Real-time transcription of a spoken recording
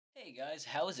Hey guys,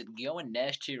 how's it going?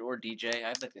 Nash Tier or DJ? I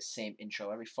have like the same intro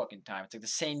every fucking time. It's like the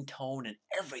same tone and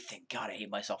everything. God, I hate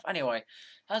myself. Anyway,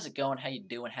 how's it going? How you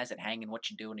doing? How's it hanging? What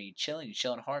you doing? Are you chilling? You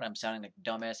chilling hard? I'm sounding like a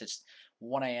dumbass. It's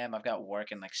 1 a.m. I've got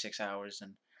work in like 6 hours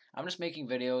and I'm just making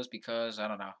videos because I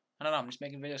don't know. I'm just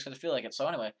making videos because I feel like it. So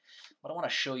anyway, what I want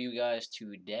to show you guys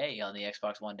today on the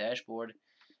Xbox One dashboard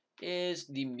is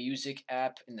the music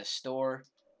app in the store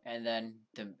and then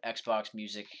the Xbox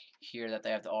music here that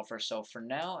they have to offer. So for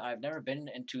now, I've never been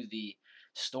into the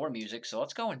store music, so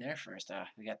let's go in there first.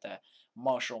 We got the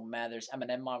Marshall Mathers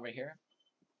M&M over here.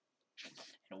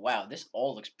 And wow, this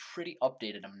all looks pretty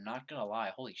updated, I'm not gonna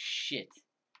lie. Holy shit.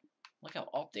 Look how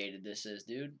updated this is,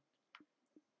 dude.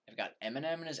 They've got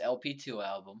Eminem and his LP2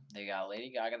 album. They got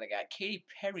Lady Gaga. They got Katy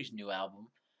Perry's new album.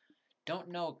 Don't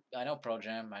know. I know Pro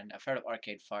Jam. I've heard of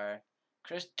Arcade Fire.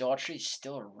 Chris Daughtry's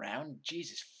still around?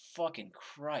 Jesus fucking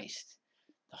Christ.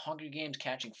 The Hunger Games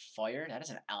Catching Fire? That is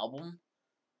an album?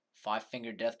 Five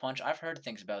Finger Death Punch? I've heard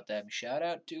things about that. Shout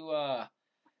out to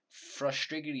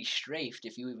Frustrated Strafed,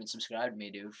 if you even subscribe to me,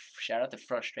 dude. Shout out to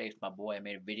Frustrated, my boy. I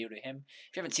made a video to him.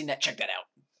 If you haven't seen that, check that out.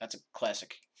 That's a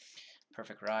classic.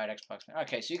 Perfect Ride, Xbox.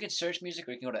 Okay, so you can search music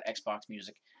or you can go to Xbox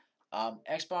Music.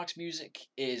 Xbox Music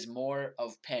is more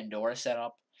of Pandora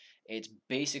setup. It's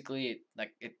basically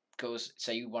like it goes.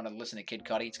 Say you want to listen to Kid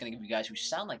Cudi, it's gonna give you guys who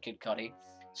sound like Kid Cudi.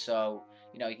 So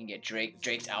you know you can get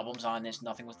Drake's albums on this.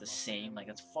 Nothing was the same. Like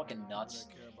that's fucking nuts.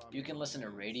 You can listen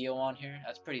to radio on here.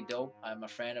 That's pretty dope. I'm a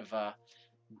fan of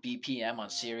BPM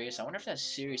on Sirius. I wonder if that's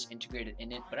Sirius integrated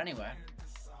in it. But anyway,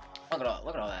 look at all that.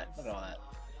 Look at all that.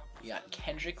 You got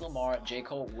Kendrick Lamar, J.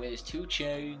 Cole, Wiz, 2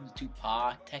 Chainz,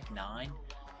 Tupac, Tech 9.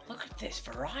 Look at this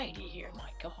variety here,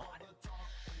 my god.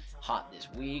 Hot this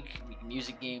week.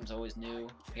 Music games always new.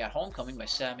 You got Homecoming by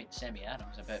Sammy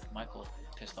Adams. I bet Michael is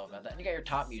pissed off about that. And you got your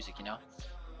top music, you know.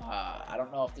 I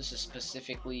don't know if this is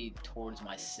specifically towards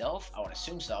myself. I would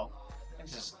assume so. I think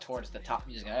this is towards the top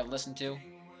music I've listened to.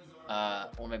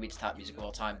 Or maybe it's top music of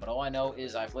all time. But all I know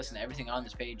is I've listened to everything on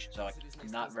this page, so I'm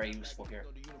not very useful here.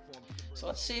 So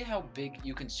let's see how big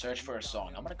you can search for a song.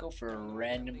 I'm going to go for a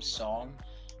random song.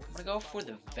 I'm going to go for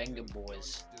the Venga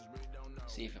Boys.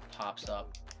 See if it pops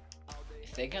up.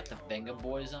 If they got the Venga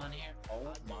Boys on here,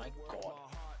 oh my god.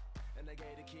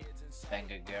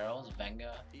 Venga Girls,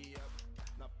 Venga.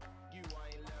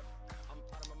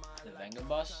 The Venga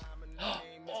Bus? Oh,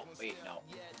 wait, no.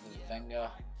 The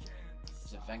Venga.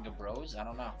 Is it Venga Bros? I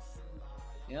don't know.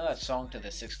 You know that song to the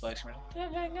Six Flags commercial?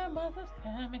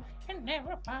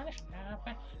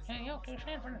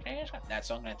 That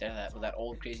song right there, with that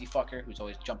old crazy fucker who's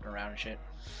always jumping around and shit.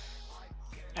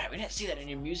 Alright, we didn't see that in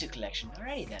your music collection.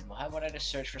 Alrighty then. Well, how about I just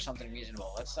search for something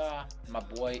reasonable? Let's, my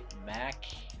boy Mac.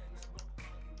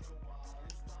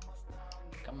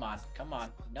 Come on, come on.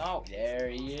 No, there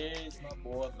he is, my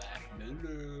boy Mac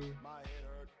Miller.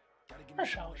 Our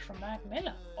show's from Mac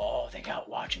Miller. Oh, they got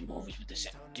watching movies with the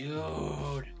same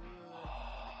dude.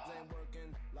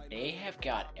 They have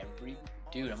got every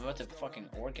dude. I'm about to fucking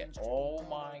organ. Oh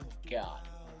my god.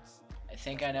 I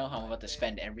think I know how I'm about to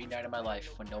spend every night of my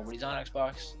life when nobody's on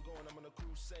Xbox.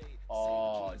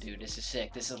 Oh, dude, this is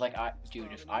sick. This is like,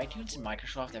 dude, if iTunes and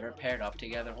Microsoft ever paired up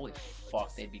together, holy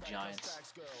fuck, they'd be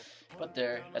giants. But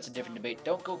that's a different debate.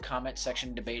 Don't go comment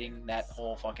section debating that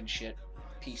whole fucking shit.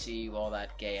 PC, all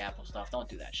that gay Apple stuff. Don't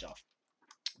do that stuff.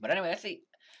 But anyway, that's the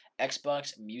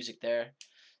Xbox music there.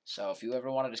 So if you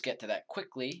ever want to just get to that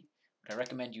quickly, what I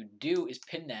recommend you do is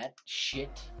pin that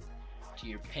shit to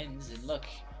your pins and look,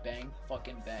 bang,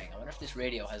 fucking bang. I wonder if this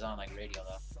radio has on like radio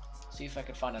though. See if I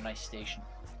can find a nice station.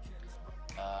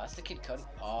 That's the Kid Cudi.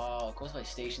 Oh, it goes by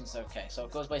stations. Okay, so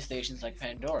it goes by stations like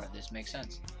Pandora. This makes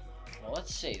sense. Well,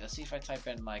 let's see. Let's see if I type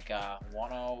in like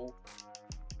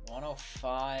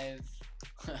 105,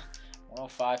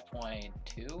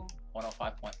 105.2,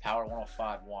 105. Power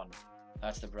 105.1.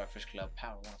 That's the Breakfast Club,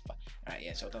 Power 105. Alright,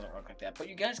 yeah, so it doesn't work like that. But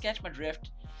you guys catch my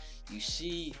drift. You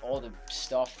see all the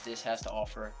stuff this has to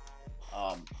offer.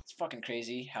 It's fucking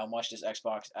crazy how much this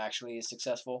Xbox actually is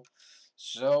successful.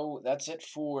 So that's it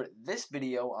for this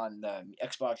video on the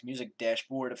Xbox Music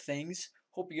dashboard of things.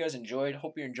 Hope you guys enjoyed.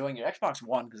 Hope you're enjoying your Xbox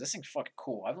One, because this thing's fucking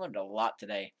cool. I've learned a lot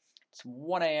today. It's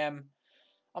 1 a.m.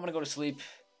 I'm gonna go to sleep.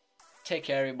 Take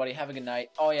care, everybody. Have a good night.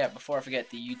 Oh, yeah, before I forget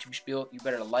the YouTube spiel, you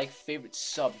better like, favorite,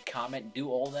 sub, comment, do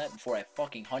all that before I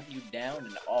fucking hunt you down.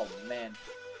 And, oh, man,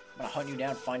 I'm gonna hunt you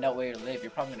down, find out where you live.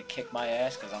 You're probably gonna kick my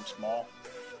ass because I'm small.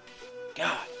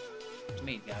 God. It's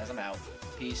me, guys. I'm out.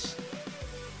 Peace.